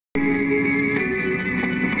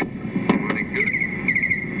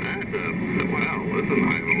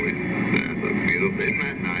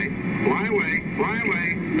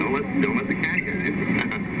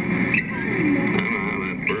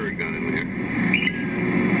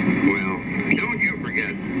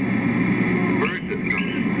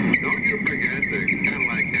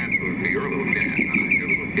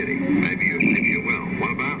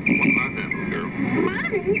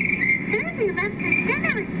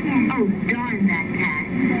Oh, darn that cat.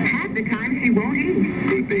 Half the time she won't eat.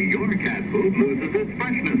 Could be your cat food loses its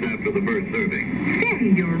freshness after the first serving.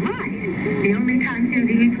 Say, you're right. The only time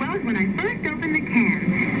Susie eats well is when I first open the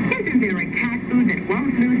can. Isn't there a cat food that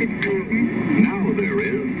won't lose its freshness? Now there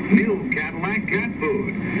is new Cadillac cat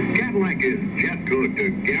food. Cadillac is jet cooked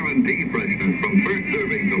to guarantee freshness from first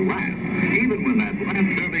serving to last, even when that last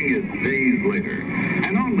serving is days later.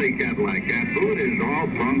 And only Cadillac cat food is all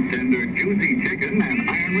plump, tender, juicy chicken and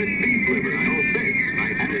iron-rich beef liver, no fish.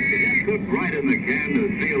 And it's jet cooked right in the can to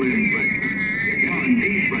seal in freshness.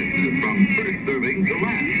 Guaranteed freshness from first serving to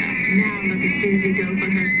last. Now look at Susie go for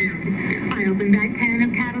her food. I opened that can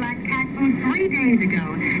of Cadillac cat food 3 days ago,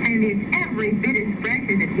 and it's every bit as fresh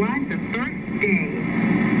as it was the first day.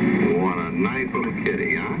 What a nice little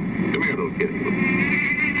kitty, huh? Come here, little kitty.